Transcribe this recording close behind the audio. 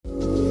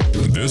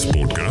This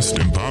podcast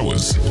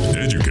empowers,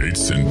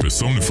 educates, and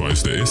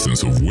personifies the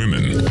essence of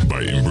women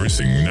by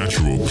embracing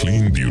natural,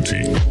 clean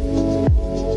beauty.